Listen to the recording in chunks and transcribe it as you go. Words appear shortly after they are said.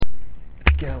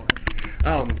going.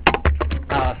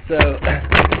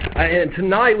 And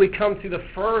tonight we come to the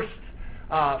first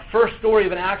story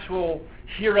of an actual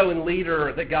hero and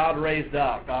leader that God raised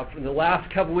up. From the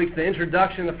last couple weeks, the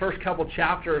introduction, the first couple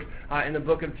chapters in the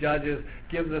book of Judges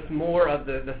gives us more of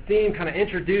the theme, kind of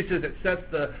introduces, it sets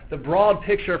the broad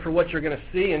picture for what you're going to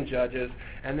see in Judges,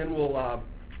 and then we'll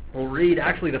read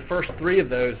actually the first three of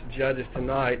those Judges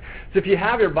tonight. So if you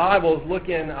have your Bibles, look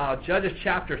in Judges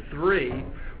chapter 3.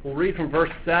 We'll read from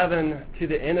verse 7 to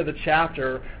the end of the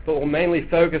chapter, but we'll mainly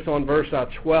focus on verse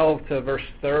 12 to verse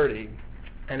 30.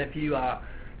 And if you have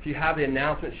the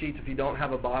announcement sheets, if you don't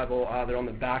have a Bible, they're on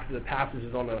the back of the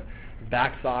passages on the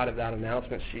back side of that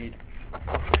announcement sheet.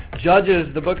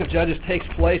 Judges, the book of Judges takes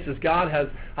place as God has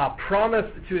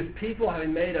promised to his people,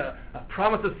 having made a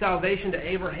promise of salvation to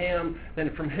Abraham,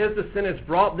 then from his descendants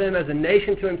brought them as a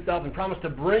nation to himself and promised to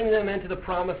bring them into the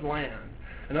promised land.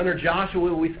 And under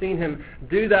Joshua, we've seen him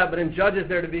do that, but in Judges,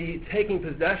 they're to be taking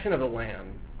possession of the land.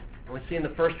 And we see in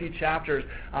the first few chapters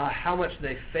how much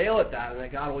they fail at that, and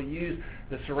that God will use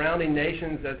the surrounding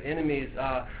nations as enemies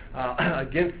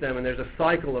against them, and there's a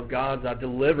cycle of God's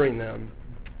delivering them.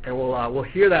 And we'll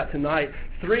hear that tonight.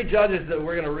 Three judges that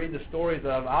we're going to read the stories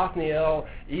of: Othniel,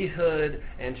 Ehud,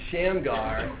 and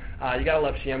Shamgar. You got to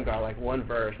love Shamgar, like one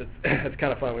verse. It's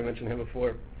kind of fun. We mentioned him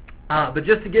before. But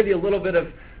just to give you a little bit of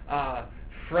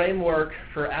framework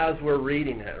for as we're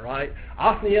reading it, right?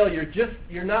 Othniel,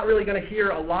 you're not really going to hear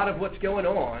a lot of what's going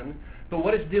on, but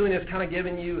what it's doing is kind of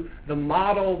giving you the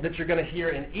model that you're going to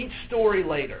hear in each story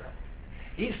later.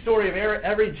 Each story of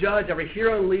every judge, every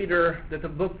hero and leader that the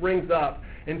book brings up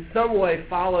in some way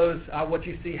follows what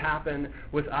you see happen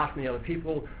with Othniel. The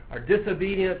people are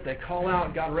disobedient, they call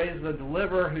out, God raises a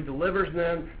deliverer who delivers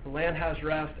them, the land has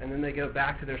rest, and then they go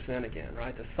back to their sin again,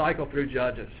 right? The cycle through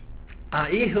Judges.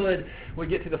 Ehud, we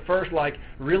get to the first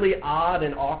really odd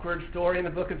and awkward story in the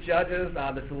book of Judges.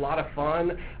 That's a lot of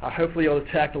fun. Hopefully you'll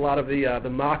detect a lot of the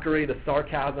mockery, the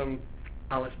sarcasm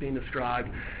that's being described,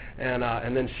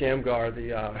 and then Shamgar,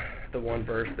 the one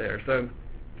verse there. So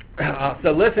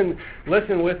listen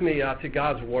with me to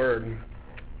God's word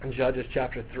in Judges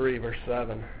chapter 3, verse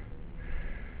 7.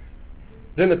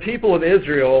 Then the people of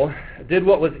Israel did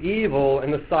what was evil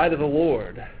in the sight of the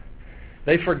Lord.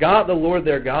 They forgot the Lord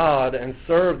their God and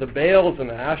served the Baals and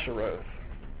the Asheroth.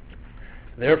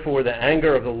 Therefore the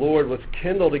anger of the Lord was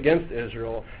kindled against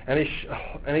Israel, and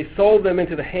he sold them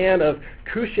into the hand of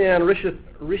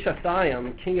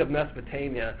Cushan-Rishathaim, king of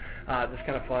Mesopotamia. That's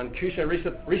kind of fun.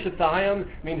 Cushan-Rishathaim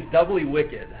means doubly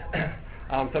wicked.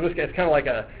 So it's kind of like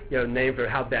a name for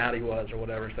how bad he was or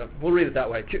whatever. So we'll read it that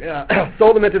way.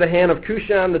 Sold them into the hand of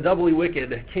Cushan, the doubly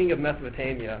wicked, king of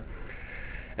Mesopotamia.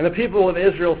 And the people of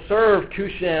Israel served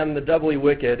Cushan, the doubly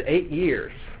wicked, 8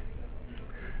 years.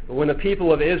 But when the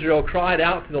people of Israel cried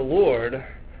out to the Lord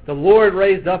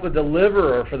raised up a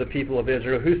deliverer for the people of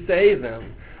Israel who saved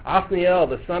them, Othniel,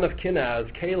 the son of Kenaz,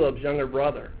 Caleb's younger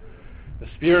brother. The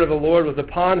Spirit of the Lord was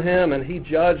upon him, and he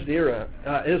judged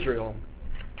Israel.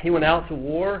 He went out to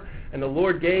war, and the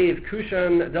Lord gave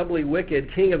Cushan, the doubly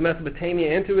wicked, king of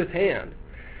Mesopotamia, into his hand.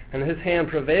 And his hand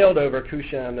prevailed over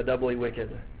Cushan, the doubly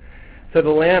wicked. So the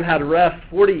land had rest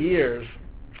 40 years.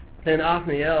 Then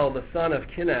Othniel, the son of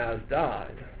Kenaz,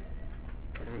 died.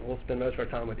 And we'll spend most of our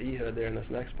time with Ehud there in this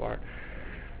next part.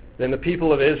 Then the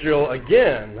people of Israel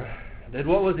again did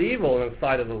what was evil in the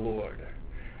sight of the Lord.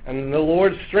 And the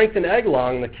Lord strengthened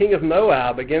Eglon, the king of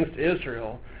Moab, against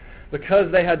Israel,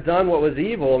 because they had done what was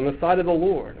evil in the sight of the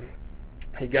Lord.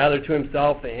 He gathered to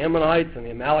himself the Ammonites and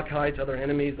the Amalekites, other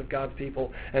enemies of God's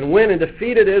people, and went and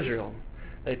defeated Israel.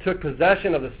 They took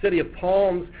possession of the city of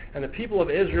palms, and the people of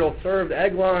Israel served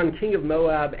Eglon, king of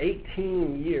Moab,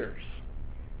 18 years.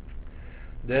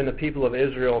 Then the people of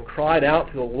Israel cried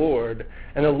out to the Lord,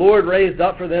 and the Lord raised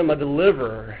up for them a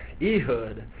deliverer,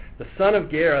 Ehud, the son of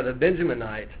Gera, the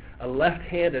Benjaminite, a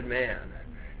left-handed man.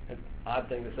 It's an odd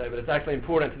thing to say, but it's actually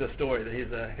important to the story that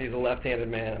he's a left-handed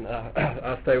man.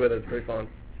 I'll stay with it. It's pretty fun.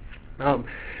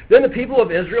 Then the people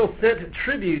of Israel sent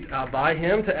tribute by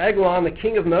him to Eglon, the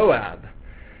king of Moab.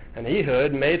 And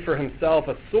Ehud made for himself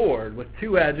a sword with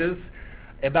two edges,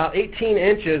 about 18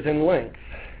 inches in length.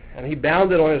 And he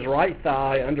bound it on his right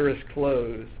thigh under his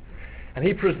clothes. And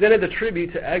he presented the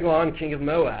tribute to Eglon, king of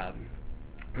Moab.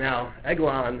 Now,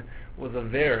 Eglon was a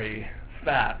very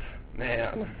fat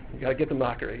man. You got to get the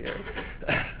mockery here.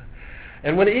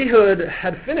 And when Ehud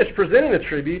had finished presenting the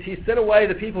tribute, he sent away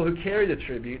the people who carried the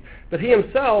tribute. But he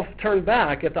himself turned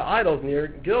back at the idols near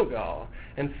Gilgal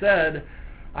and said,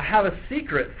 I have a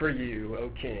secret for you, O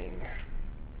king.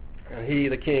 And he,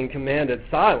 the king, commanded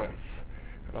silence,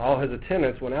 and all his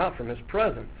attendants went out from his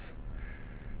presence.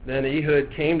 Then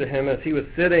Ehud came to him as he was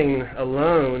sitting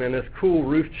alone in his cool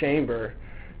roof chamber.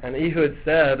 And Ehud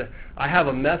said, I have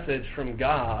a message from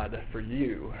God for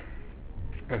you.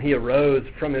 And he arose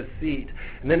from his seat.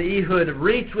 And then Ehud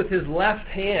reached with his left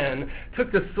hand,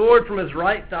 took the sword from his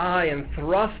right thigh, and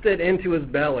thrust it into his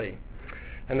belly.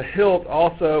 And the hilt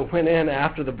also went in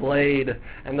after the blade,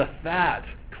 and the fat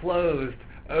closed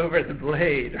over the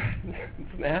blade.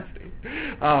 It's nasty.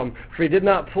 For he did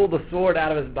not pull the sword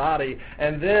out of his body.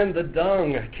 And then the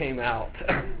dung came out.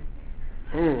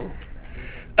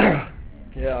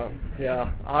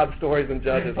 Yeah. Odd stories in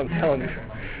Judges, I'm telling you.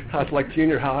 It's like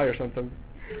junior high or something.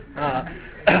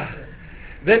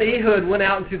 Then Ehud went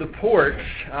out into the porch.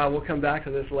 We'll come back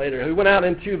to this later. He went out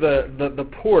into the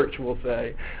porch, we'll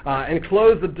say, and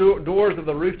closed the doors of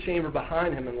the roof chamber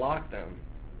behind him and locked them.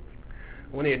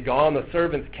 When he had gone, the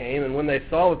servants came, and when they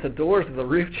saw that the doors of the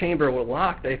roof chamber were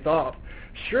locked, they thought,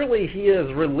 surely he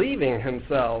is relieving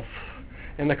himself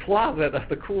in the closet of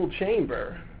the cool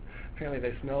chamber. Apparently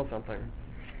they smelled something.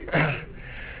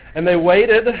 And they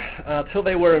waited till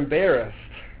they were embarrassed.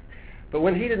 But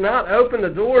when he did not open the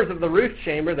doors of the roof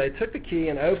chamber, they took the key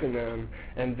and opened them,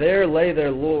 and there lay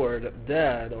their Lord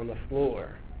dead on the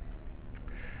floor.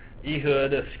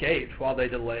 Ehud escaped while they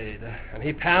delayed, and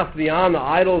he passed beyond the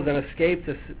idols and escaped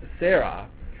to Sarah.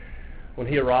 When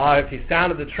he arrived, he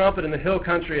sounded the trumpet in the hill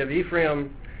country of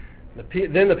Ephraim.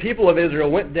 Then the people of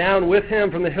Israel went down with him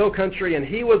from the hill country, and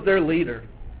he was their leader.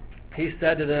 He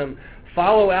said to them,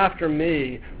 follow after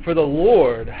me, for the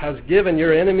Lord has given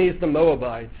your enemies the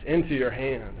Moabites into your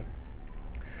hand.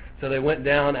 So they went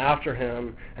down after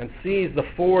him and seized the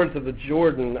fords of the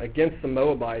Jordan against the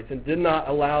Moabites and did not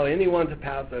allow anyone to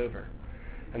pass over.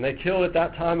 And they killed at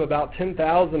that time about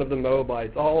 10,000 of the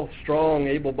Moabites, all strong,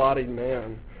 able-bodied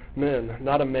men.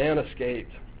 Not a man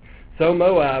escaped. So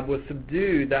Moab was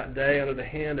subdued that day under the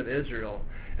hand of Israel,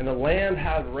 and the land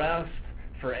had rest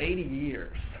for 80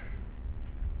 years.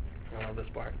 I love this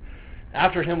part.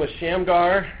 After him was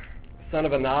Shamgar, son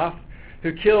of Anath,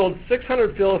 who killed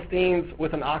 600 Philistines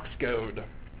with an ox goad,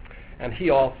 and he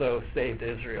also saved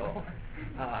Israel.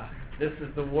 This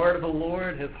is the word of the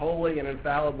Lord, his holy and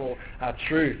infallible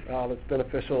truth that's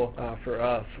beneficial for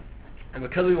us. And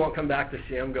because we won't come back to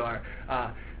Shamgar,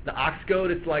 the ox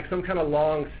goad, it's like some kind of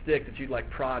long stick that you'd like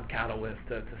prod cattle with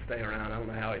to stay around. I don't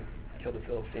know how he killed the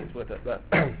Philistines with it, but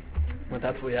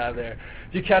that's what we have there.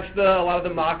 Did you catch a lot of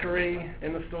the mockery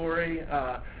in the story?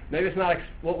 Maybe it's not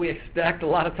what we expect a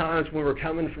lot of times when we're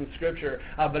coming from Scripture,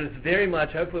 but it's very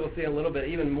much, hopefully we'll see a little bit,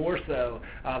 even more so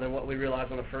than what we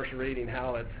realized on the first reading,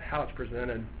 how it's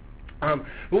presented. But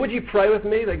would you pray with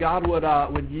me that God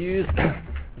would use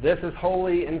this as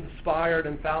holy, inspired,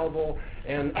 infallible,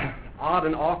 and odd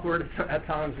and awkward at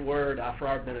times word for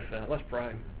our benefit? Let's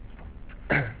pray.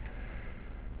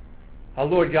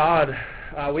 Lord God,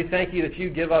 we thank you that you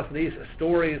give us these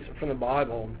stories from the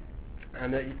Bible,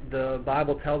 and that the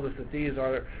Bible tells us that these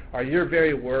are your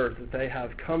very words, that they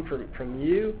have come from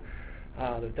you,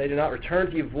 that they do not return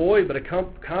to you void, but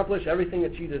accomplish everything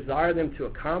that you desire them to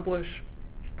accomplish,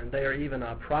 and they are even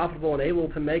profitable and able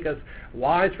to make us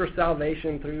wise for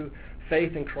salvation through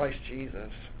faith in Christ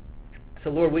Jesus.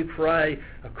 So Lord, we pray,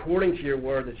 according to your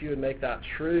word, that you would make that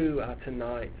true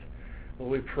tonight.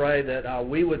 Lord, we pray that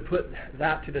we would put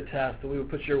that to the test, that we would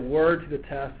put your word to the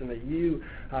test, and that you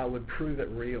would prove it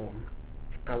real.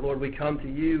 Lord, we come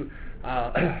to you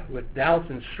with doubts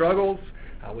and struggles.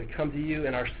 We come to you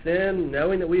in our sin,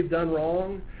 knowing that we've done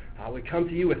wrong. We come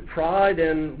to you with pride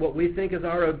in what we think is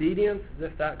our obedience,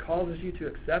 as if that causes you to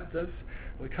accept us.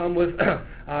 We come with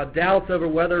doubts over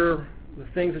whether the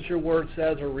things that your word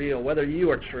says are real, whether you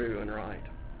are true and right.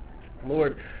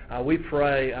 Lord, we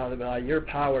pray that by your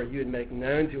power you would make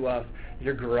known to us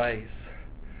your grace,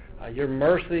 your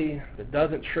mercy that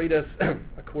doesn't treat us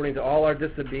according to all our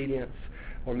disobedience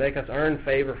or make us earn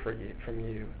favor from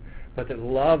you, but that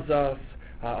loves us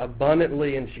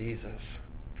abundantly in Jesus.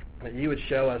 That you would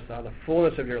show us the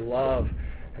fullness of your love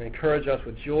and encourage us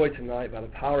with joy tonight by the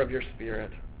power of your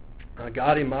Spirit,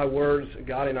 guiding my words,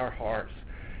 guiding our hearts,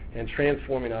 and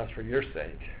transforming us for your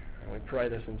sake. And we pray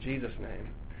this in Jesus' name.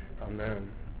 Amen.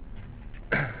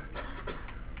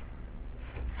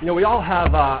 You know, we all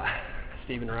have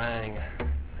Stephen Rang.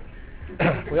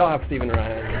 We all have Stephen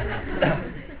Rang.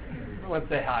 I want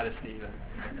to say hi to Stephen.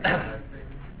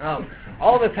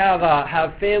 All of us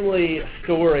have family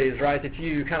stories, right, that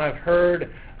you kind of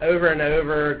heard over and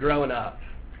over growing up.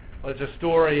 Well, it's a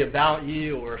story about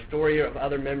you or a story of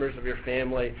other members of your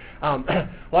family. Well,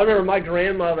 I remember my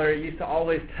grandmother used to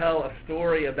always tell a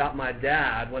story about my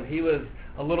dad when he was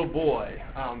a little boy.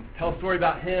 Tell a story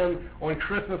about him on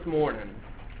Christmas morning.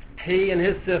 he and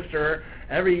his sister,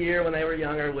 every year when they were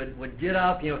younger, would get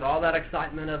up, with all that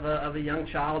excitement of a young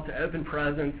child to open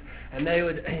presents, and they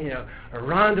would,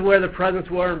 run to where the presents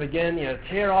were and begin,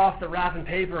 tear off the wrapping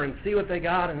paper and see what they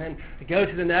got, and then go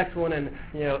to the next one and,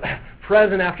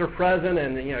 present after present,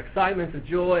 and, excitement of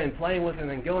joy and playing with it, and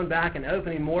then going back and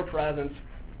opening more presents.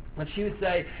 But she would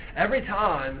say every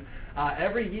time,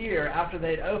 every year after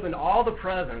they'd opened all the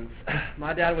presents,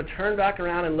 my dad would turn back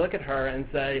around and look at her and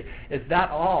say, "Is that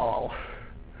all?"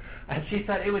 And she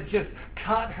said it would just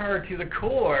cut her to the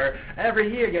core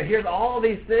every year. Here's all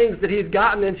these things that he's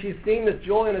gotten, and she's seen this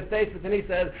joy in his face, but then he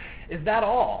said, "Is that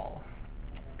all?"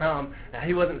 Now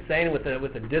he wasn't saying it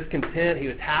with a discontent. He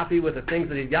was happy with the things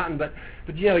that he'd gotten, but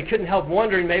he couldn't help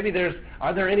wondering, maybe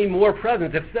are there any more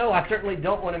presents? If so, I certainly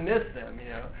don't want to miss them,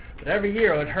 But every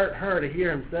year it would hurt her to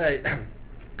hear him say,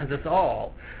 "Is this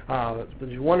all?" But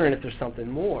you're wondering if there's something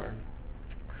more.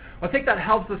 I think that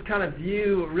helps us kind of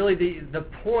view really the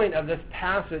point of this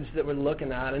passage that we're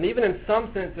looking at, and even in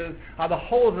some senses, the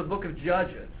whole of the book of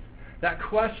Judges. That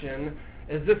question,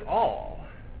 is this all?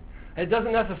 It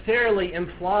doesn't necessarily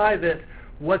imply that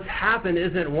what's happened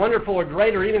isn't wonderful or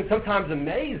great or even sometimes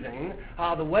amazing,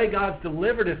 the way God's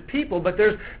delivered his people, but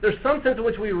there's some sense in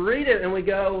which we read it and we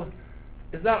go,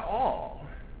 is that all?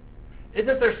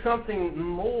 Isn't there something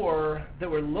more that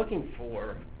we're looking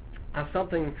for?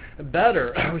 Something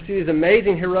better? We see these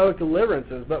amazing heroic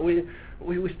deliverances, but we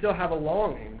still have a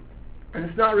longing. And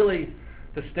it's not really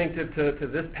distinctive to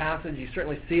this passage. You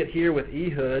certainly see it here with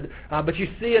Ehud, but you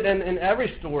see it in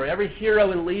every story, every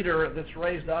hero and leader that's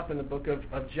raised up in the book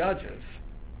of Judges.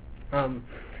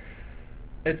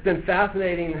 It's been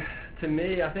fascinating to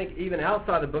me, I think even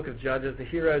outside the book of Judges, the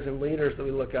heroes and leaders that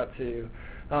we look up to.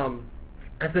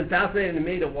 It's been fascinating to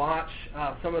me to watch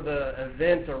some of the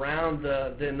events around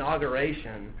the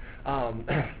inauguration.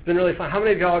 It's been really fun. How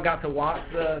many of y'all got to watch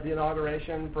the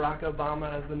inauguration, Barack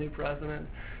Obama as the new president?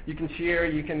 You can cheer,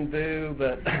 you can boo,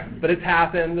 but it's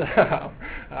happened.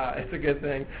 It's a good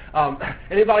thing.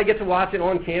 Anybody get to watch it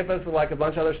on campus with like a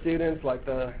bunch of other students?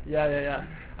 Yeah.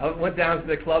 I went down to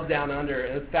the club down under.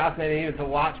 It was fascinating even to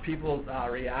watch people's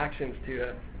reactions to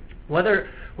it.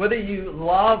 Whether you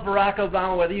love Barack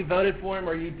Obama, whether you voted for him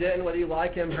or you didn't, whether you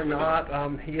like him or not,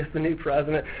 he is the new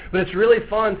president. But it's really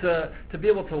fun to be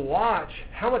able to watch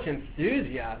how much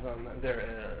enthusiasm there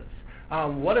is.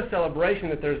 What a celebration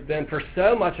that there's been for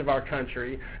so much of our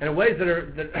country in ways that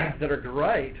are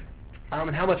great,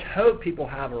 and how much hope people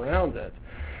have around it.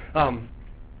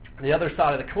 The other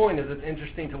side of the coin is it's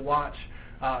interesting to watch.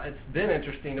 It's been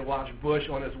interesting to watch Bush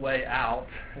on his way out,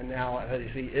 and now as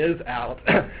he is out.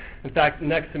 In fact,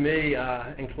 next to me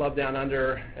in Club Down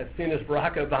Under, as soon as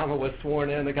Barack Obama was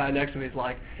sworn in, the guy next to me is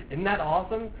like, "Isn't that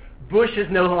awesome? Bush is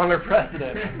no longer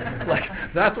president." Like,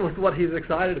 that's what he's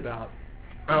excited about.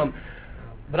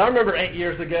 But I remember 8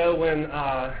 years ago when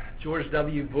George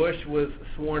W. Bush was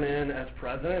sworn in as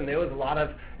president, and there was a lot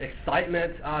of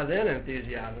excitement then,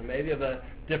 enthusiasm, maybe of a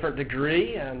different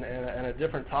degree and a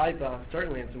different type,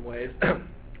 certainly in some ways.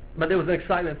 But there was an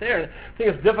excitement there. And I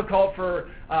think it's difficult for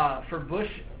Bush,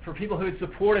 for people who had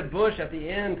supported Bush at the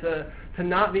end, to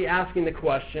not be asking the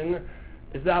question,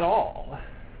 is that all?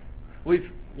 Is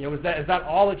that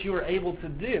all that you were able to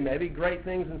do? Maybe great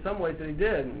things in some ways that he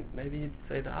did, and maybe you'd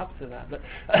say the opposite of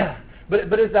that.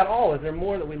 But is that all? Is there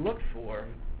more that we look for?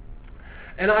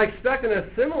 And I expect in a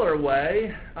similar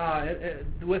way,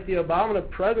 with the Obama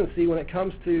presidency, when it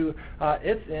comes to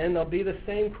its end, there'll be the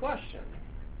same question.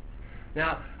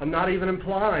 Now, I'm not even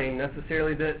implying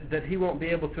necessarily that he won't be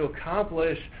able to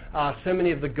accomplish so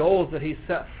many of the goals that he's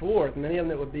set forth, many of them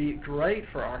that would be great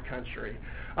for our country.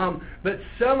 But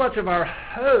so much of our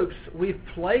hopes we've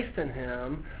placed in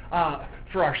him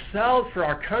for ourselves, for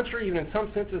our country, even in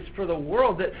some senses for the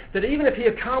world, that even if he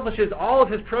accomplishes all of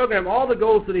his program, all the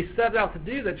goals that he set out to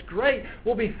do, that's great,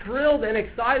 we'll be thrilled and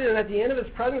excited, and at the end of his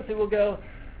presidency we'll go,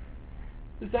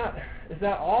 is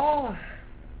that all?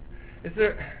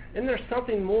 Isn't there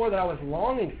something more that I was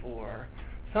longing for?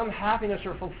 Some happiness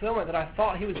or fulfillment that I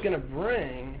thought he was going to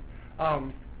bring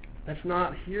that's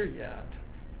not here yet?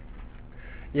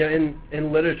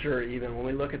 In literature, even when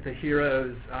we look at the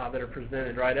heroes that are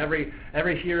presented, right? Every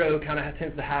hero kind of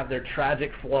tends to have their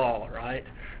tragic flaw, right?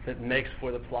 That makes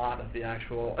for the plot of the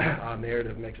actual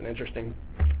narrative, makes it interesting.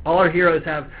 All our heroes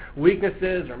have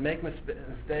weaknesses or make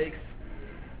mistakes.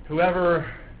 Whoever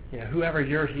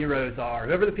your heroes are,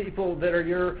 whoever the people that are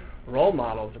your role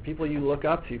models, or people you look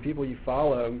up to, people you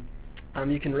follow,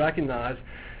 you can recognize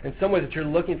in some ways that you're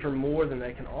looking for more than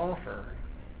they can offer.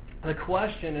 The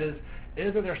question is,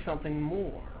 isn't there something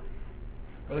more?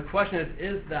 Or the question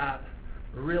is that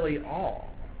really all?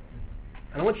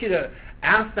 And I want you to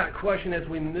ask that question as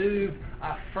we move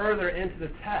further into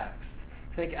the text.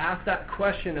 Ask that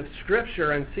question of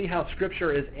Scripture and see how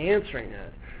Scripture is answering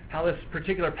it. How this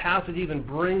particular passage even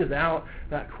brings out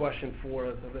that question for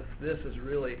us of if this is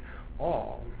really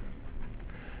all.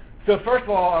 So first of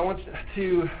all, I want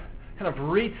to kind of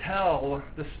retell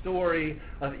the story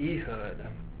of Ehud.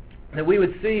 That we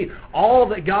would see all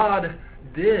that God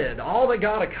did, all that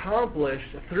God accomplished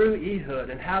through Ehud,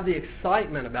 and have the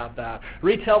excitement about that.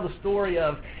 Retell the story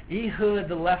of Ehud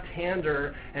the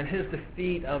left-hander and his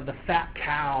defeat of the fat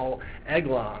cow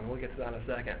Eglon. We'll get to that in a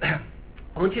second.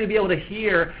 I want you to be able to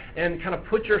hear and kind of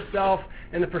put yourself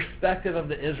in the perspective of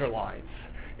the Israelites.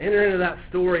 Enter into that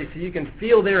story so you can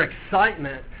feel their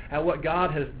excitement at what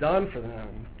God has done for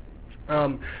them.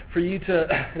 For you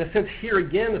to, in a sense, hear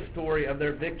again the story of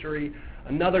their victory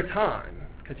another time,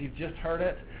 because you've just heard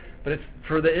it. But it's,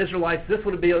 for the Israelites, this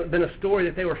would have been a story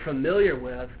that they were familiar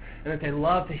with and that they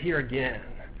love to hear again.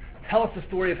 Tell us the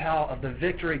story of the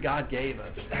victory God gave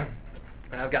us.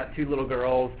 I've got two little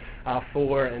girls,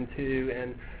 4 and 2,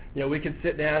 and we could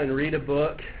sit down and read a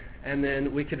book, and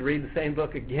then we could read the same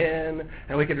book again,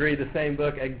 and we could read the same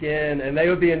book again, and they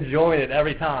would be enjoying it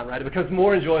every time, right? It becomes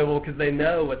more enjoyable because they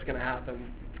know what's going to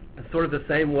happen. It's sort of the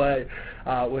same way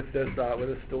with this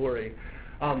story.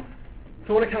 So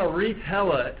I want to kind of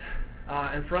retell it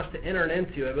and for us to enter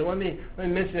into it. But let me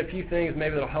mention a few things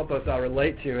maybe that'll help us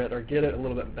relate to it or get it a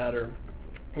little bit better.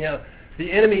 The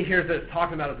enemy here that it's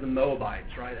talking about is the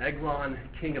Moabites, right? Eglon,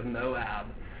 king of Moab.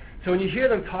 So when you hear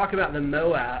them talk about the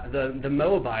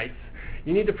Moabites,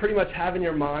 you need to pretty much have in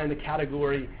your mind the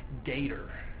category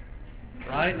gator,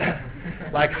 right?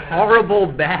 Like horrible,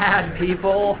 bad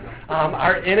people,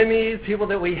 our enemies, people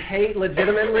that we hate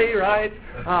legitimately, right?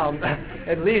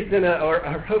 At least or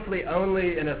hopefully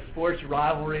only in a sports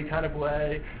rivalry kind of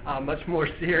way. Much more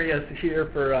serious here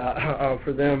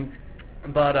for them.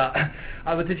 But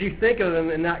did you think of them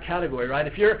in that category, right?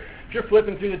 If you're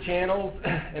flipping through the channels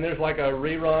and there's like a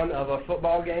rerun of a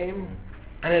football game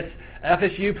and it's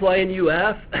FSU playing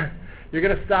UF, you're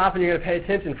going to stop and you're going to pay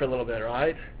attention for a little bit,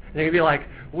 right? And you're going to be like,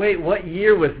 wait, what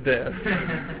year was this?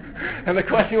 And the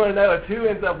question you want to know is who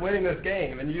ends up winning this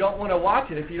game. And you don't want to watch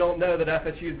it if you don't know that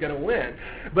FSU is going to win.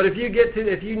 But if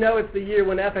you know it's the year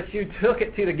when FSU took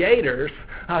it to the Gators,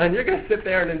 then you're going to sit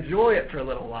there and enjoy it for a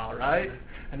little while, right?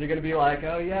 And you're going to be like,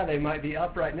 oh, yeah, they might be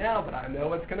up right now, but I know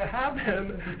what's going to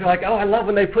happen. You're like, oh, I love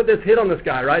when they put this hit on this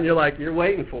guy, right? And you're like, you're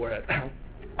waiting for it.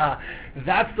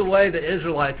 That's the way the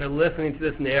Israelites are listening to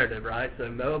this narrative, right? So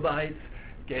Moabites,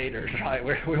 Gators, right?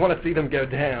 We want to see them go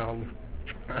down.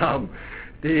 Also,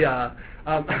 you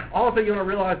want to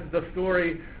realize that the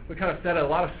story, we kind of said a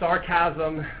lot of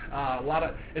sarcasm,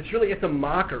 it's a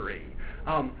mockery.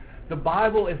 The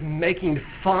Bible is making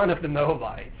fun of the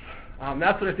Moabites.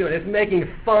 That's what it's doing. It's making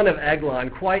fun of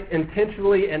Eglon quite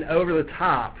intentionally and over the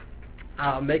top,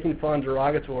 making fun,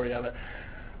 derogatory of it.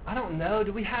 I don't know.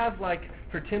 Do we have,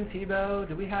 for Tim Tebow,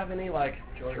 do we have any,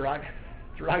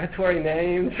 derogatory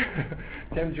names?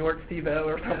 Tim George Tebow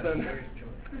or something?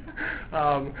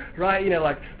 Right,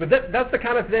 but that's the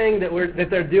kind of thing that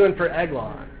they're doing for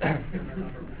Eglon.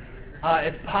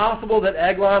 It's possible that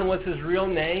Eglon was his real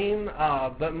name,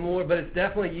 but it's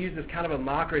definitely used as kind of a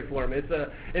mockery for him.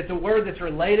 It's a word that's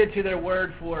related to their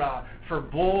word for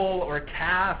bull or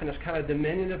calf, and it's kind of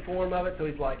diminutive form of it.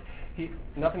 So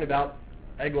nothing about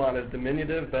Eglon is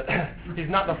diminutive, but he's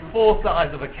not the full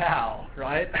size of a cow,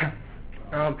 right?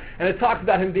 And it talks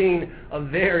about him being a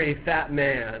very fat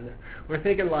man. We're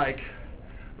thinking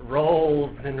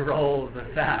rolls and rolls of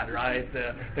fat, right?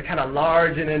 The kind of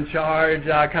large and in charge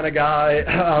kind of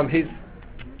guy. He's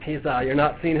you're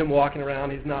not seeing him walking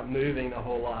around. He's not moving a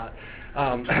whole lot.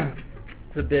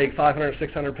 It's a big 500,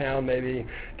 600 pound maybe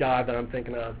guy that I'm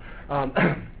thinking of.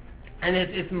 And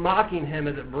it's mocking him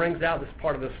as it brings out this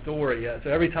part of the story. So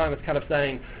every time it's kind of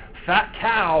saying, fat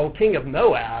cow, king of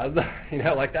Moab,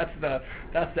 that's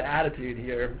the attitude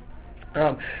here.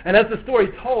 And as the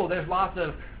story's told, there's lots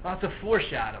of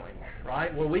foreshadowing,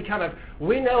 right? Where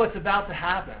we know it's about to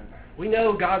happen. We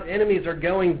know God's enemies are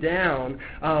going down,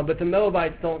 but the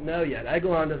Moabites don't know yet.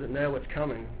 Eglon doesn't know what's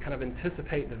coming, kind of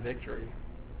anticipate the victory.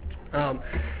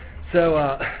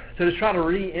 So to try to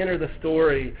re-enter the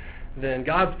story, then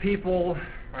God's people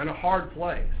are in a hard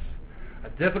place, a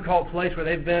difficult place where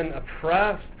they've been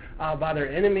oppressed by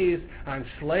their enemies,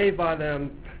 enslaved by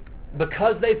them,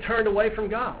 because they've turned away from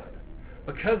God.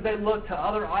 Because they look to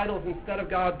other idols instead of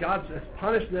God, God has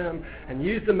punished them and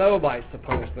used the Moabites to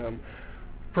punish them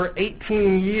for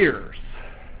 18 years.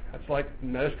 That's like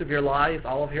most of your life,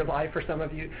 all of your life for some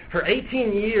of you. For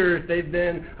 18 years, they've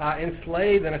been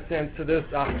enslaved, in a sense, to this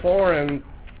foreign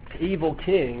evil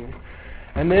king.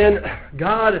 And then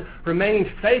God remains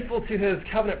faithful to his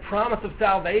covenant promise of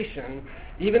salvation.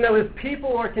 Even though his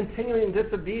people are continuing in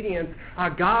disobedience,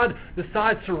 God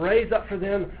decides to raise up for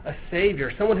them a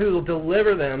Savior, someone who will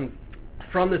deliver them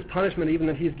from this punishment even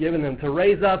that he's given them, to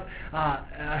raise up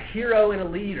a hero and a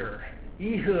leader,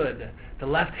 Ehud, the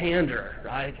left-hander,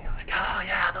 right? Like, oh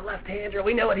yeah, the left-hander,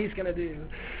 we know what he's going to do.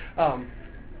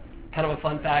 Kind of a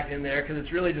fun fact in there, because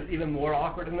it's really just even more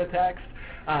awkward in the text.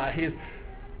 He's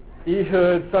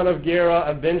Ehud, son of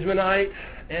Gera, a Benjaminite,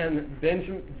 and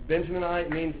Benjaminite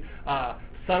means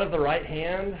son of the right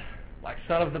hand, like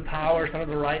son of the power, son of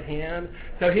the right hand.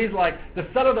 So he's like the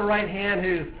son of the right hand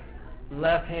who's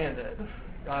left-handed,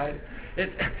 right?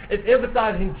 It's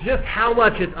emphasizing just how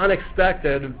much it's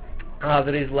unexpected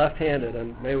that he's left-handed,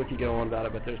 and maybe we could go on about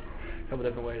it, but there's a couple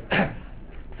different ways.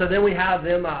 So then we have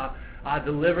them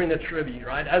delivering the tribute,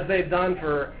 right? As they've done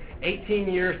for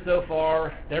 18 years so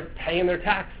far, they're paying their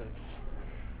taxes.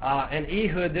 And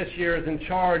Ehud this year is in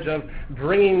charge of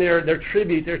bringing their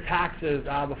tribute, their taxes,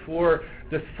 before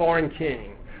this foreign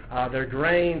king. Their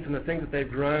grains and the things that they've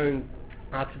grown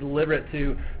to deliver it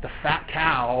to the fat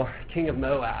cow, king of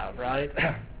Moab, right?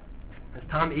 This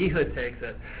time Ehud takes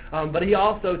it. But he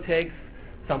also takes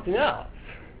something else.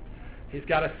 He's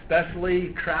got a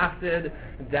specially crafted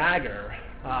dagger,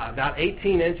 about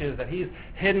 18 inches, that he's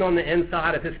hidden on the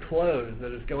inside of his clothes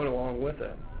that is going along with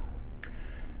it.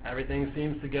 Everything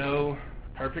seems to go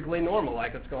perfectly normal,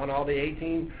 like it's gone all the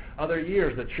 18 other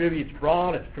years. The tribute's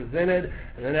brought, it's presented,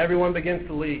 and then everyone begins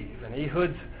to leave. And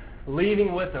Ehud's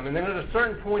leaving with them. And then at a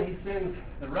certain point, he sends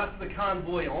the rest of the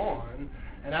convoy on,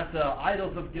 and at the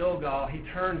idols of Gilgal, he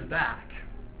turns back.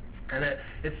 And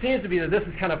it seems to be that this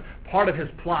is kind of part of his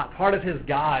plot, part of his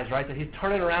guise, right, that he's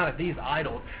turning around at these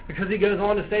idols, because he goes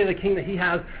on to say to the king that he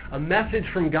has a message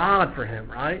from God for him,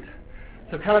 right?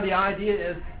 So kind of the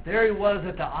idea is, there he was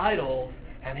at the idols,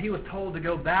 and he was told to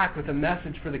go back with a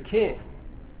message for the king.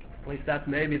 At least that's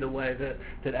maybe the way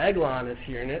that Eglon is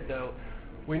hearing it, though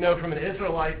we know from an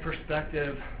Israelite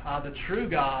perspective, the true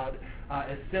God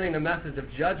is sending a message of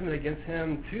judgment against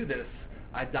him to this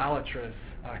idolatrous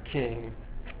king,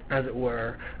 as it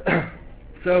were.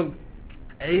 So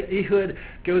Ehud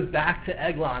goes back to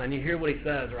Eglon, and you hear what he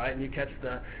says, right? And you catch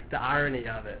the irony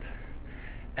of it.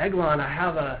 Eglon, I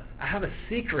have a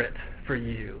secret for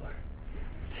you.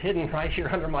 It's hidden right here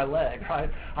under my leg, right?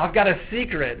 I've got a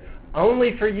secret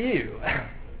only for you.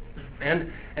 And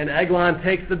Eglon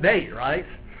takes the bait, right?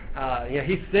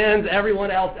 He sends everyone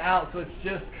else out, so it's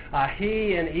just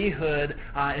he and Ehud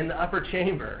in the upper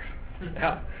chamber.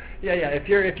 If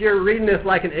you're reading this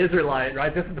like an Israelite,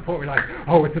 right, this is the point where you're like,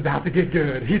 oh, it's about to get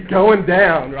good. He's going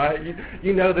down, right?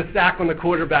 You know the sack when the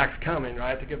quarterback's coming,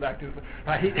 right? To get back to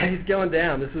right, he's going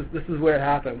down. This is where it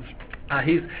happens.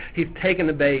 He's taken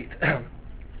the bait,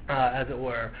 as it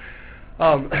were.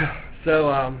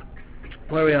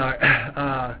 Where we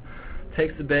are,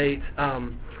 takes the bait.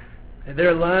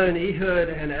 They're alone, Ehud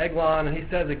and Eglon, and he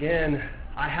says again,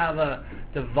 I have a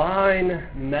divine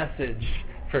message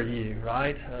for you,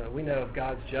 right? We know of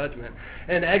God's judgment.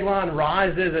 And Eglon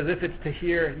rises as if it's to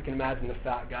hear. You can imagine the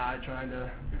fat guy trying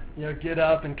to, get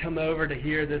up and come over to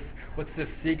hear this. What's this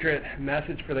secret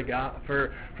message from the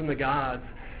gods?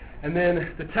 And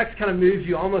then the text kind of moves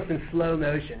you almost in slow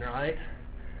motion, right?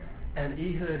 And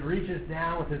Ehud reaches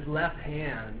down with his left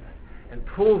hand and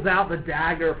pulls out the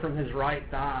dagger from his right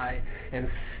thigh and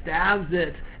stabs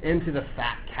it into the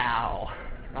fat cow,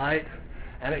 right?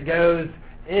 And it goes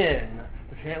in.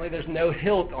 Apparently there's no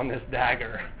hilt on this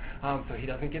dagger, so he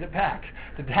doesn't get it back.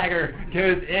 The dagger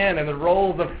goes in, and the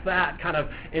rolls of fat kind of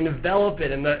envelop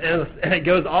it, and it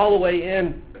goes all the way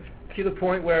in to the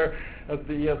point where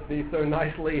the ESV so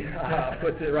nicely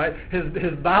puts it, right?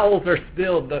 His bowels are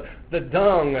spilled. The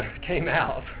dung came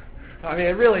out. I mean,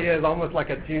 it really is almost like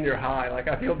a junior high. Like,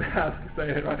 I feel bad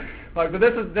saying it, right? Like, but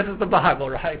this is the Bible,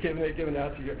 right? Given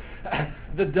out to you.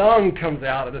 The dung comes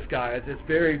out of this guy. It's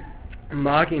very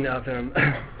mocking of him,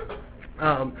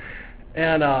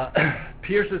 and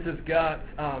pierces his gut.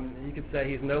 You could say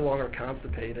he's no longer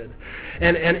constipated,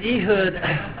 and Ehud,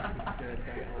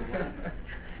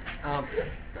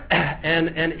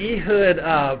 and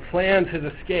Ehud plans his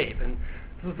escape. And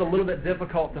this is a little bit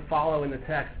difficult to follow in the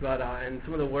text, but and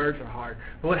some of the words are hard.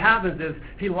 But what happens is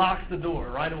he locks the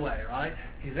door right away, right?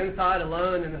 He's inside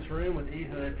alone in this room with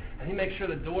Ehud, and he makes sure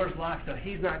the door's locked so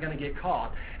he's not going to get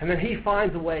caught. And then he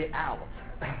finds a way out.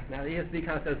 Now, the ESV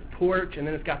kind of says porch, and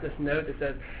then it's got this note that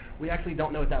says, we actually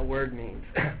don't know what that word means.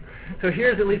 So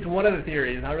here's at least one of the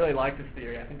theories, and I really like this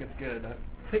theory. I think it's good. I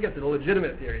think it's a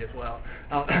legitimate theory as well.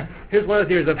 Here's one of the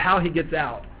theories of how he gets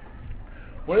out.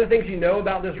 One of the things you know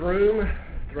about this room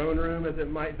throne room, as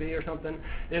it might be, or something,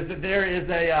 is that there is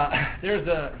there's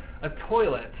a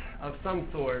toilet of some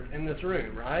sort in this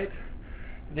room, right?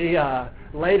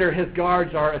 Later his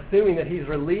guards are assuming that he's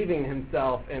relieving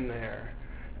himself in there.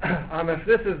 If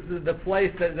this is the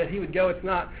place that he would go, it's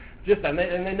not just that.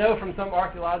 And they know from some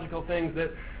archaeological things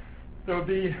that there would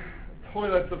be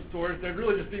toilets of sorts. There'd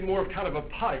really just be more of kind of a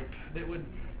pipe that would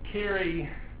carry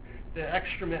the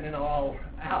excrement and all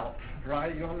out,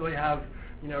 right? You don't really have,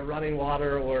 running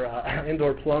water or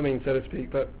indoor plumbing, so to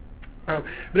speak. But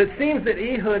it seems that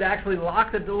Ehud actually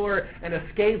locked the door and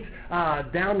escaped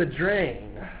down the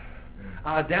drain,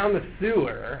 down the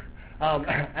sewer,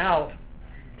 out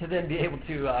to then be able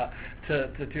to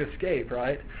escape,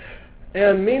 right?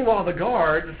 And meanwhile, the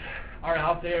guards are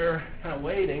out there kind of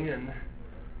waiting, and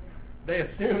they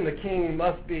assume the king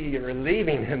must be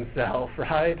relieving himself,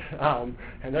 right?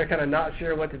 And they're kind of not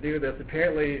sure what to do with this.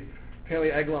 Apparently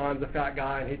Eglon's a fat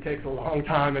guy, and he takes a long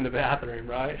time in the bathroom,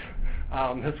 right?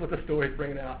 That's what the story's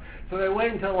bringing out. So they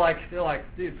wait until they're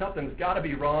like, dude, something's got to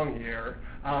be wrong here.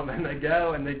 And they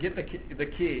go and they get the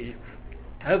key,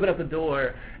 open up the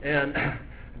door, and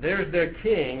there's their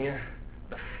king,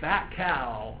 the fat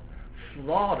cow,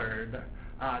 slaughtered,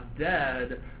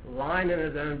 dead, lying in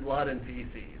his own blood and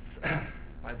feces.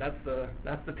 Right, that's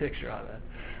the picture of it.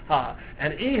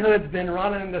 And Ehud's been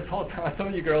running this whole time. Some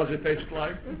of you girls, your face is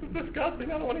like, this is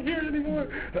disgusting. I don't want to hear it anymore.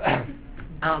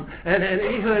 And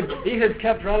Ehud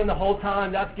kept running the whole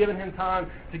time. That's given him time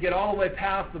to get all the way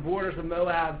past the borders of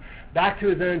Moab, back to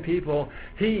his own people.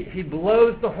 He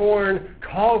blows the horn,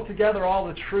 calls together all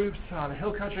the troops, the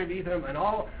hill country of Ephraim, and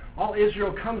all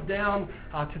Israel comes down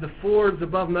to the fords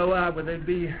above Moab, where they'd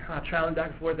be traveling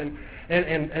back and forth,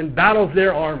 and battles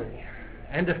their army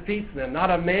and defeats them. Not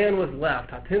a man was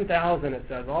left. 10,000, it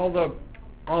says. All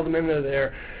the men that are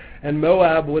there. And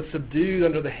Moab was subdued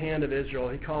under the hand of Israel.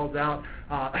 He calls out,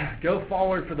 go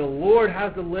forward, for the Lord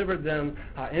has delivered them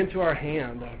into our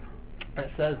hand.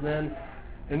 It says then,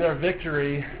 in their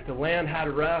victory, the land had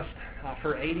rest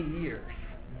for 80 years.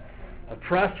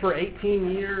 Oppressed for 18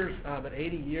 years, but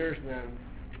 80 years then,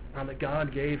 that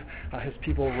God gave his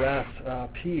people rest,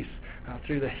 peace,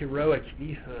 through the heroic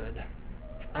Ehud.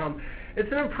 It's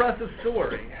an impressive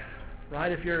story,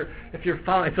 right? If you're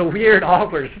following, it's a weird,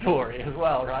 awkward story as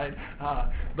well, right?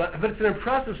 But it's an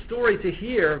impressive story to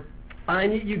hear,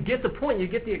 and you get the point. You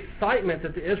get the excitement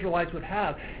that the Israelites would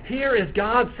have. Here is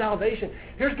God's salvation.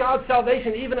 Here's God's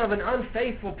salvation even of an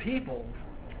unfaithful people.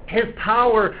 His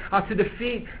power to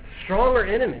defeat stronger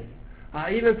enemy,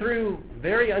 even through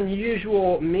very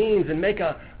unusual means, and make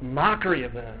a mockery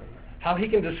of them. How he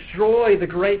can destroy the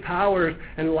great powers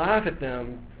and laugh at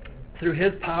them through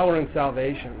his power and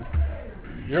salvation.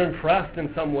 You're impressed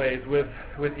in some ways with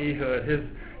Ehud, his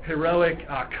heroic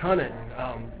cunning,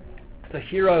 the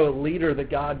hero leader that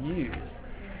God used.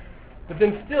 But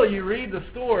then still you read the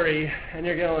story and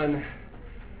you're going,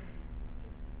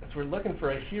 as we're looking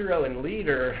for a hero and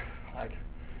leader, like,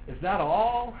 is that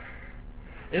all?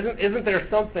 Isn't there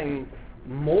something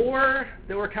more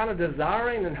that we're kind of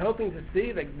desiring and hoping to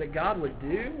see that God would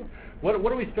do? What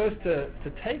are we supposed to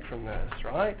take from this,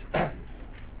 right?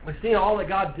 We've seen all that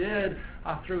God did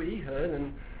through Ehud,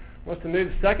 and wants to move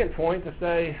to the second point to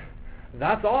say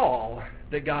that's all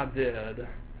that God did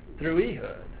through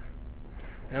Ehud.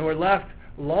 And we're left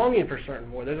longing for certain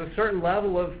more. There's a certain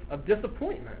level of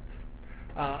disappointment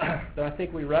that I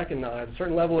think we recognize, a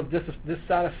certain level of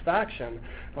dissatisfaction.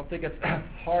 I don't think it's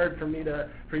hard for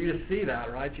you to see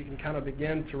that, right? You can kind of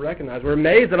begin to recognize. We're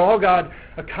amazed at all God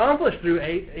accomplished through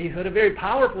Ehud, a very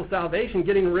powerful salvation,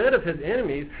 getting rid of his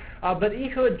enemies. But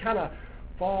Ehud kind of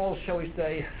falls, shall we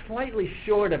say, slightly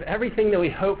short of everything that we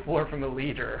hope for from a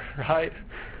leader, right?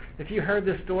 If you heard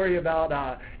this story about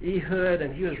Ehud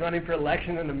and he was running for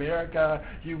election in America,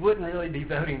 you wouldn't really be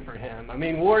voting for him. I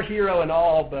mean, war hero and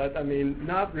all, but I mean,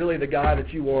 not really the guy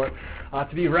that you want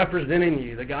to be representing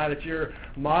you, the guy that you're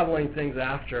modeling things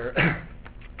after.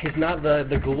 He's not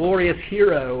the glorious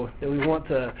hero that we want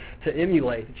to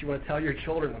emulate, that you want to tell your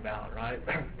children about, right?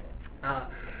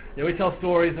 We tell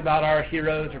stories about our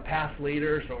heroes or past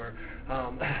leaders, or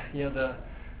is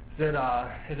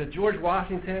it George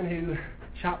Washington who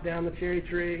chopped down the cherry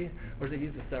tree, or is it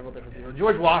used in several different people?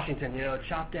 George Washington,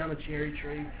 chopped down the cherry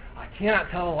tree. I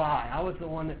cannot tell a lie. I was the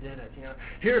one that did it.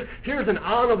 Here's an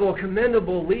honorable,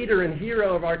 commendable leader and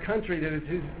hero of our country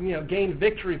who's gained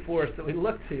victory for us that we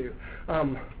look to. But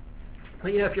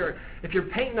if you're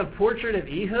painting a portrait of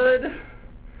Ehud,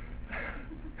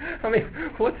 I mean,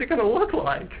 what's it going to look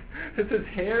like? Is his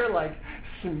hair like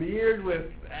smeared with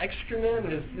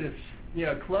excrement? His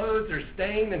clothes are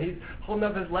stained, and he's holding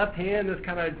up his left hand, this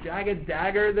kind of jagged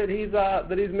dagger that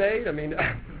he's made. I mean,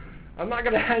 I'm not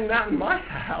going to hang that in my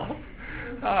house.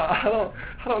 I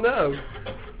don't know.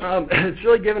 It's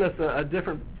really given us a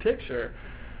different picture.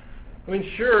 I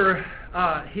mean, sure,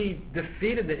 he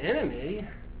defeated the enemy,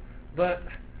 but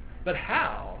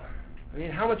how? I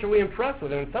mean, how much are we impressed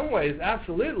with him? In some ways,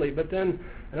 absolutely, but then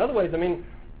in other ways, I mean,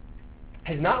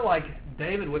 he's not like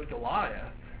David with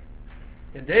Goliath.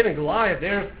 In David and Goliath,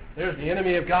 there's the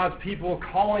enemy of God's people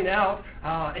calling out,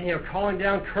 calling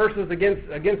down curses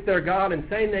against their God and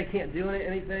saying they can't do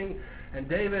anything. And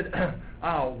David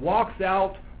walks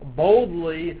out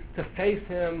boldly to face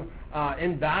him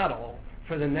in battle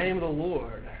for the name of the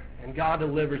Lord, and God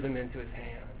delivers him into his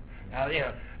hand. Now,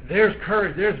 there's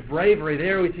courage, there's bravery.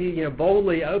 There we see,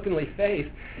 boldly, openly faced.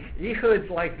 Ehud's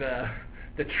like the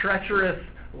treacherous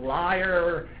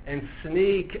liar and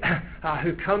sneak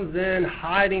who comes in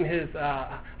hiding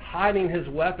his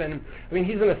weapon. I mean,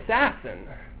 he's an assassin.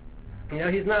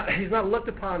 He's not looked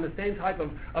upon the same type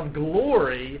of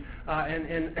glory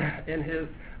in his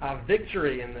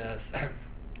victory in this.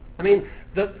 I mean,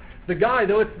 the guy,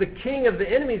 though it's the king of the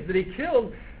enemies that he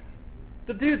killed,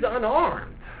 the dude's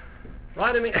unarmed.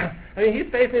 Right? I mean,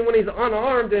 he's facing when he's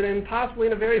unarmed and possibly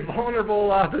in a very vulnerable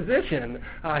position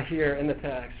here in the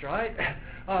text, right?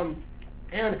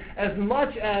 And as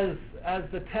much as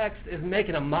the text is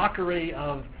making a mockery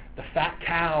of the fat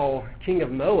cow, king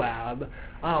of Moab,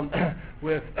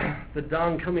 with the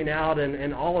dung coming out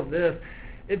and all of this,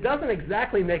 it doesn't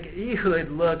exactly make Ehud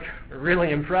look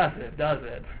really impressive, does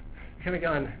it? You're kind of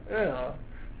going, oh,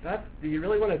 do you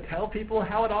really want to tell people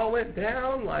how it all went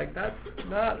down? Like, that's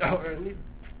not, or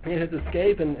his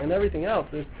escape and everything else.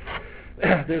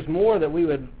 There's more that we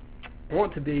would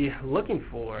want to be looking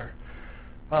for.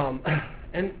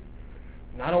 And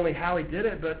not only how he did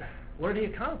it, but what did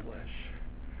he accomplish?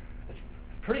 It's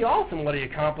pretty awesome what he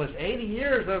accomplished. 80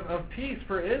 years of peace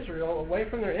for Israel away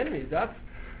from their enemies. That's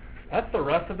the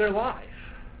rest of their life.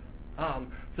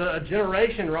 So a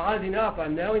generation rising up,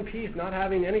 knowing peace, not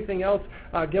having anything else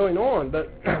going on.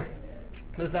 But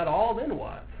is that all? Then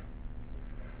what?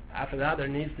 After that, there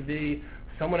needs to be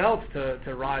someone else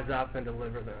to rise up and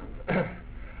deliver them.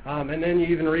 And then you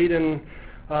even read in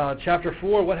chapter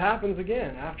 4 what happens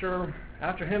again. After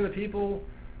him, the people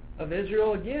of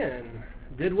Israel again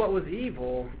did what was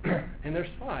evil in their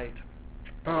sight.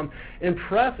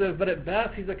 Impressive, but at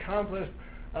best he's accomplished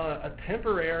a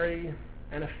temporary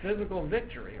and a physical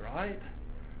victory, right?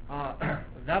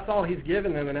 That's all he's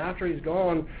given them, and after he's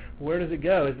gone, where does it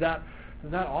go? Is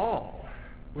that all?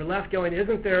 We're left going,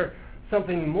 isn't there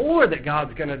something more that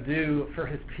God's going to do for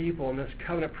his people in this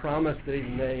covenant promise that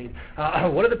he's made?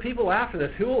 What are the people after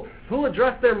this? Who will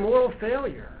address their moral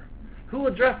failure? Who will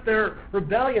address their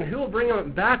rebellion? Who will bring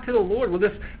them back to the Lord? Will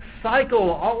this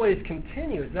cycle always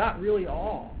continue? Is that really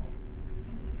all?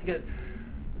 It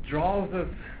draws us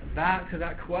back to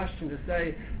that question to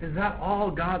say, is that all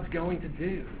God's going to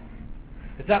do?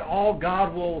 Is that all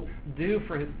God will do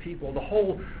for his people? The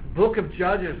whole book of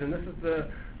Judges, and this is the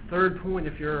third point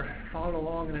if you're following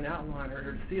along in an outline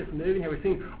or to see us moving here. We've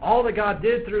seen all that God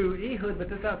did through Ehud, but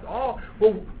that's all.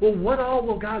 Well, what all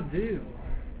will God do?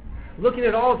 Looking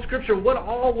at all of Scripture, what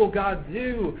all will God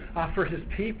do for his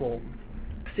people?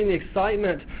 Seeing the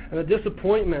excitement and the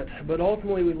disappointment, but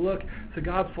ultimately we look to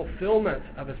God's fulfillment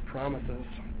of his promises.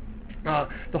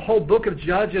 The whole book of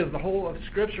Judges, the whole of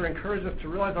Scripture encourages us to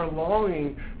realize our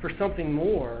longing for something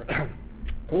more.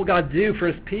 What will God do for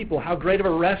his people? How great of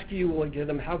a rescue will he give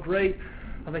them? How great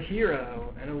of a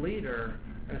hero and a leader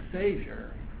and a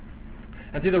Savior?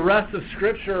 And through the rest of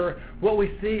Scripture, what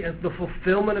we see is the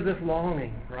fulfillment of this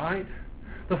longing, right?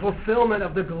 The fulfillment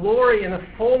of the glory and the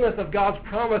fullness of God's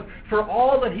promise for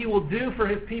all that he will do for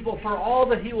his people, for all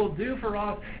that he will do for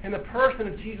us in the person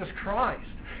of Jesus Christ,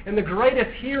 and the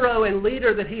greatest hero and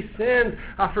leader that he sends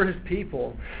for his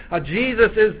people.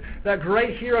 Jesus is that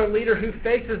great hero and leader who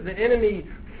faces the enemy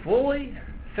fully,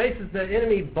 faces the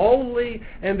enemy boldly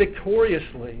and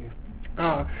victoriously.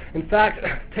 In fact,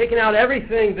 taking out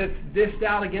everything that's dished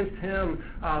out against him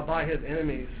by his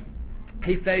enemies.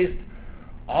 He faced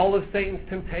all of Satan's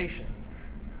temptation,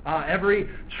 every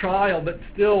trial, but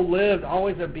still lived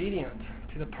always obedient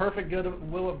to the perfect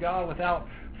good will of God without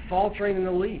faltering in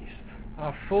the least,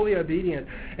 fully obedient.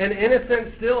 And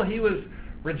innocent still, he was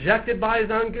rejected by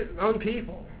his own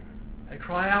people. They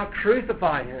cry out,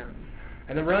 crucify him.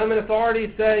 And the Roman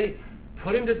authorities say,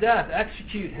 put him to death,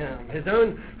 execute him. His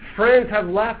own friends have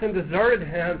left and deserted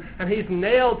him, and he's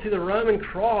nailed to the Roman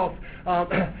cross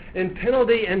in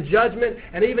penalty and judgment,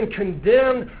 and even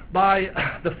condemned by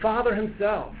the Father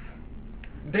himself.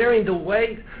 bearing the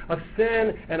weight of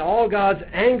sin and all God's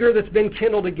anger that's been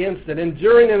kindled against it,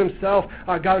 enduring in himself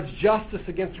God's justice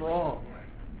against wrong.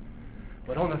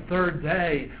 But on the third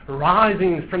day,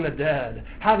 rising from the dead,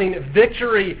 having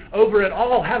victory over it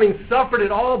all, having suffered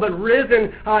it all, but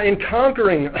risen in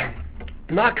conquering,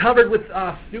 not covered with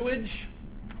sewage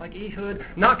like Ehud,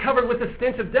 not covered with the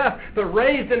stench of death, but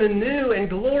raised in a new and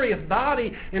glorious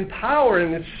body in power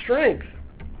and in strength,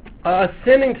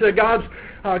 ascending to God's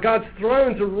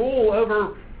throne to rule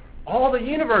over all the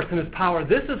universe in his power.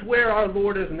 This is where our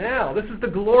Lord is now. This is the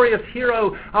glorious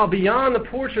hero beyond the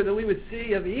portrait that we would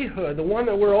see of Ehud, the one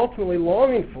that we're ultimately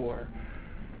longing for.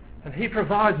 And he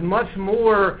provides much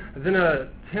more than a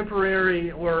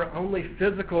temporary or only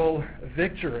physical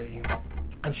victory.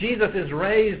 And Jesus is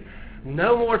raised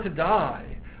no more to die,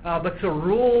 but to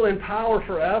rule in power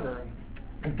forever.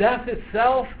 Death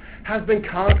itself has been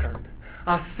conquered.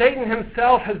 Satan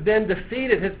himself has been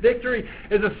defeated. His victory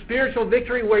is a spiritual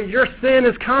victory where your sin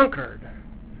is conquered.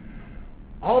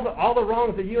 All the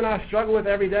wrongs that you and I struggle with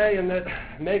every day and that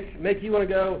make you want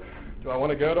to go, do I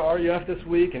want to go to RUF this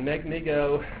week, and make me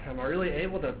go, am I really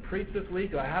able to preach this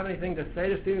week? Do I have anything to say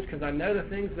to students because I know the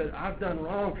things that I've done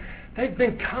wrong? They've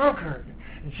been conquered.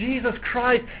 Jesus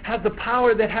Christ has the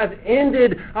power that has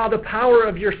ended the power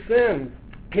of your sin.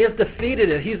 He has defeated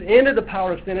it. He's ended the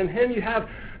power of sin. In him you have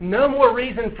no more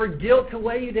reason for guilt to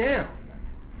weigh you down.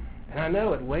 And I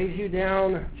know it weighs you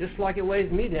down just like it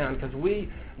weighs me down, because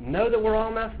we know that we're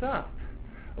all messed up.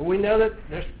 We know that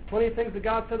there's plenty of things that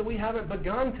God said that we haven't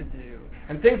begun to do,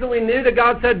 and things that we knew that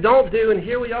God said don't do, and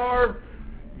here we are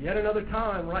yet another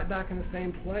time right back in the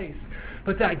same place.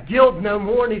 But that guilt no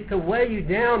more needs to weigh you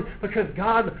down, because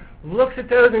God looks at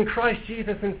those in Christ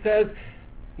Jesus and says,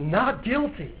 not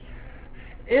guilty,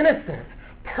 innocent,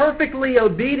 perfectly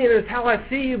obedient is how I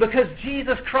see you, because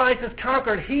Jesus Christ has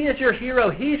conquered. He is your hero.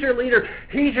 He's your leader.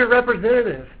 He's your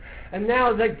representative. And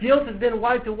now that guilt has been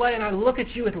wiped away, and I look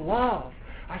at you with love.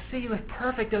 I see you with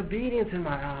perfect obedience in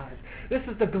my eyes. This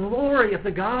is the glory of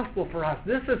the gospel for us.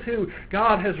 This is who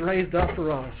God has raised up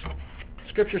for us.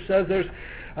 Scripture says there's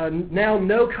now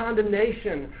no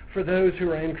condemnation for those who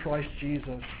are in Christ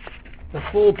Jesus. The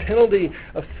full penalty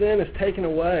of sin is taken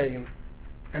away.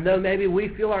 And though maybe we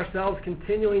feel ourselves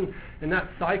continuing in that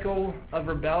cycle of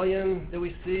rebellion that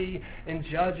we see in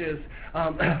Judges,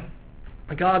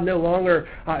 God no longer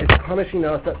is punishing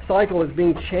us. That cycle is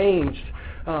being changed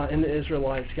in the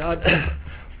Israelites. God,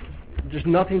 there's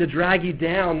nothing to drag you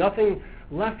down, nothing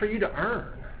left for you to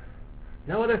earn.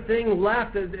 No other thing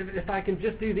left. If I can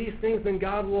just do these things, then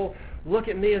God will look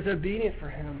at me as obedient for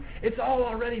him. It's all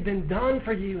already been done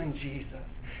for you in Jesus.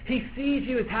 He sees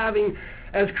you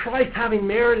as Christ having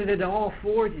merited it all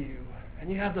for you.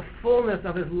 And you have the fullness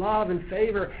of his love and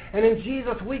favor. And in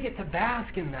Jesus, we get to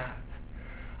bask in that.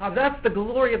 That's the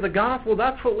glory of the gospel.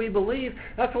 That's what we believe.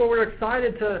 That's why we're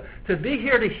excited to be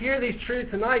here to hear these truths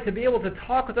tonight, to be able to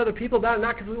talk with other people about it,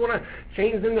 not because we want to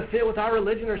change them to fit with our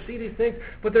religion or see these things,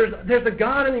 but there's a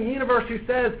God in the universe who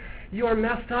says, you are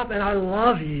messed up and I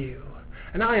love you.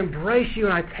 And I embrace you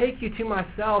and I take you to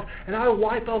myself and I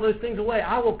wipe all those things away.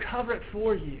 I will cover it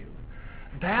for you.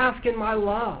 Bask in my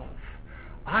love.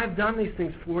 I've done these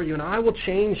things for you and I will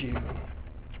change you.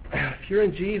 If you're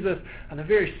in Jesus, the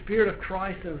very Spirit of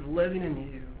Christ is living in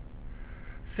you.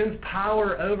 Sin's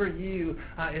power over you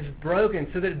is broken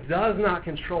so that it does not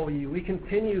control you. We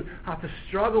continue to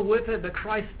struggle with it, but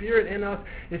Christ's Spirit in us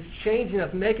is changing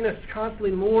us, making us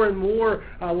constantly more and more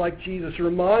like Jesus,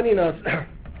 reminding us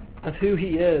of who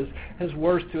he is, his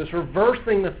words to us,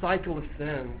 reversing the cycle of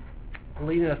sin, and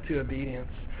leading us to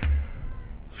obedience.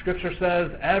 Scripture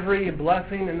says every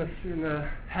blessing in the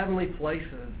heavenly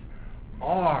places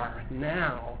are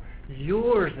now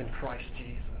yours in Christ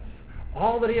Jesus.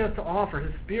 All that he has to offer,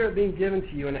 his Spirit being given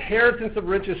to you, an inheritance of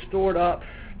riches stored up,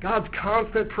 God's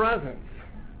constant presence,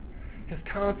 his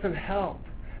constant help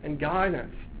and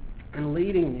guidance and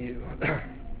leading you.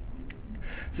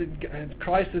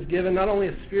 Christ has given not only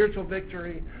a spiritual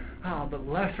victory, but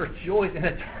lesser joys, an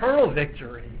eternal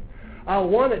victory.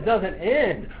 One that doesn't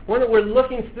end, one that we're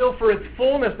looking still for its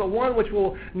fullness, but one which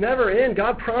will never end.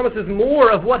 God promises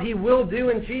more of what he will do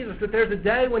in Jesus, that there's a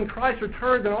day when Christ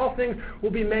returns and all things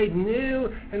will be made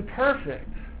new and perfect.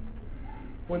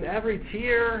 When every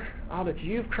tear that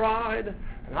you've cried,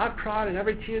 and I've cried, and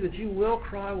every tear that you will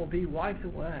cry will be wiped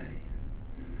away.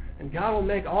 And God will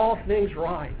make all things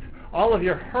right. All of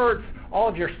your hurts, all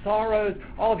of your sorrows,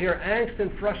 all of your angst and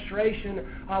frustration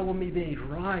will be made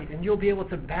right. And you'll be able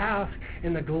to bask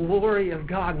in the glory of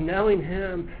God, knowing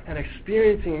him and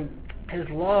experiencing his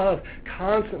love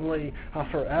constantly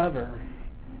forever.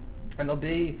 And there'll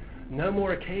be no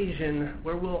more occasion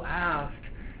where we'll ask,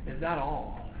 is that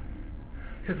all?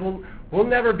 Because we'll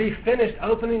never be finished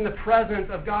opening the presence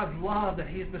of God's love that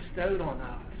He's bestowed on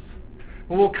us.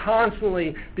 But we'll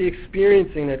constantly be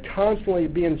experiencing it, constantly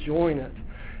be enjoying it.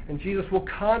 And Jesus will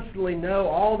constantly know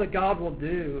all that God will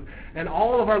do, and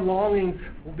all of our longings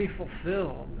will be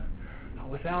fulfilled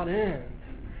without end,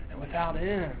 and without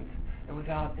end, and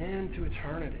without end to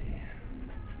eternity.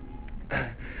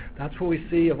 That's what we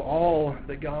see of all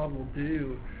that God will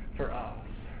do for us.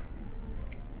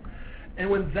 And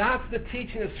when that's the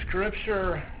teaching of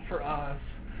Scripture for us,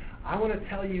 I want to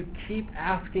tell you, keep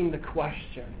asking the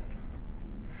question.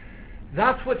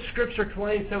 That's what Scripture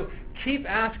claims, so keep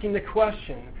asking the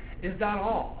question, is that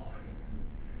all?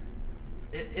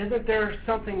 Isn't there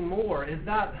something more? Is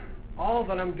that all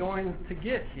that I'm going to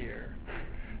get here?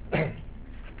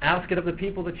 Ask it of the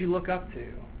people that you look up to.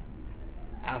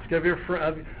 Ask it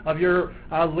of your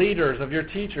leaders, of your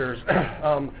teachers,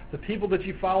 the people that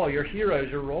you follow, your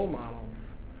heroes, your role models.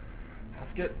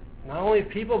 Ask it not only of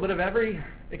people, but of every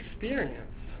experience.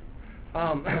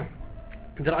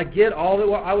 Did I get all that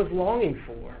I was longing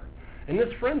for in this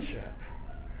friendship?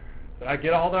 Did I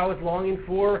get all that I was longing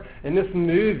for in this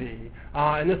movie,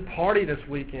 in this party this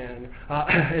weekend,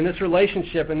 in this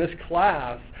relationship, in this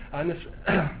class, in this,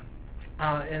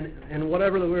 in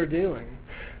whatever that we were doing?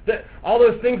 All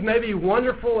those things may be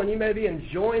wonderful, and you may be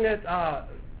enjoying it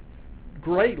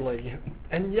greatly.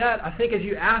 And yet, I think as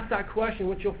you ask that question,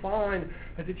 what you'll find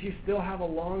is that you still have a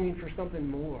longing for something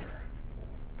more.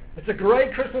 It's a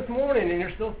great Christmas morning, and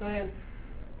you're still saying, is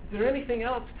there anything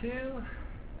else too?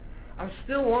 I'm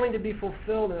still wanting to be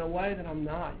fulfilled in a way that I'm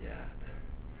not yet.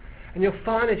 And you'll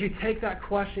find as you take that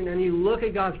question and you look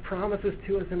at God's promises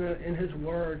to us in His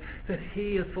Word, that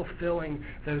He is fulfilling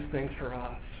those things for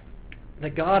us.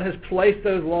 That God has placed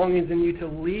those longings in you to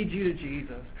lead you to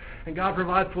Jesus. And God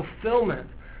provides fulfillment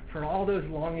for all those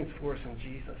longings for us in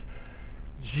Jesus.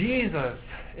 Jesus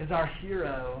is our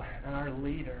hero and our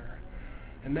leader.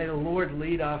 And may the Lord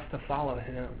lead us to follow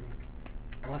Him.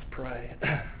 Let's pray.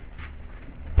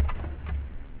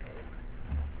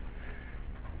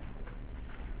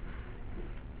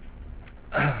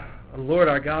 Lord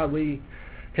our God, we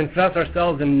confess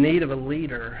ourselves in need of a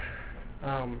leader.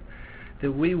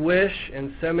 That we wish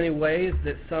in so many ways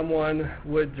that someone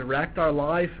would direct our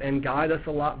life and guide us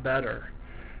a lot better.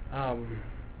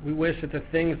 We wish that the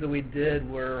things that we did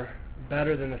were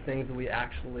better than the things that we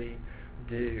actually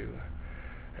do.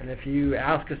 And if you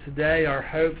ask us today our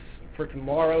hopes for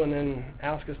tomorrow, and then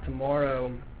ask us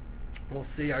tomorrow, we'll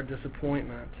see our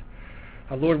disappointment.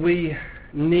 Lord, we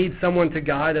need someone to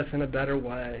guide us in a better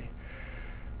way.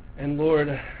 And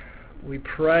Lord, we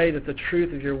pray that the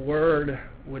truth of your word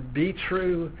would be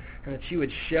true, and that you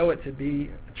would show it to be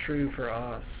true for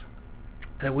us.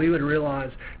 That we would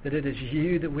realize that it is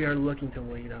you that we are looking to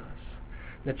lead us.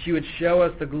 That you would show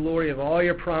us the glory of all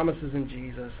your promises in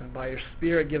Jesus, and by your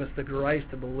Spirit give us the grace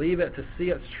to believe it, to see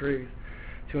its truth,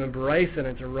 to embrace it,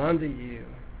 and to run to you.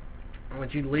 And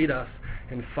would you lead us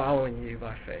in following you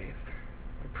by faith.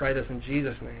 We pray this in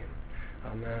Jesus' name.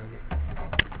 Amen.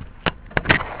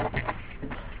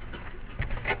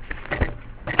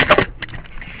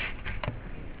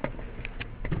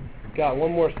 Got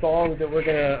one more song that we're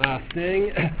going to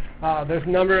sing. There's a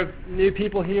number of new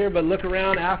people here, but look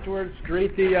around afterwards.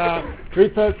 Greet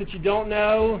folks that you don't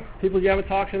know, people you haven't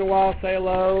talked to in a while. Say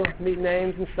hello, meet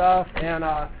names and stuff. And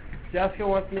Jessica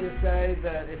wants me to say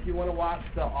that if you want to watch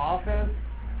The Office,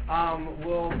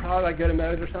 we'll probably go to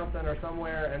Moe's or something or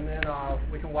somewhere, and then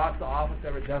we can watch The Office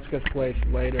over at Jessica's place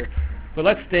later. But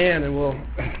let's stand and we'll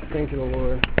sing to the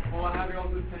Lord. Well, I have you all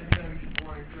this morning.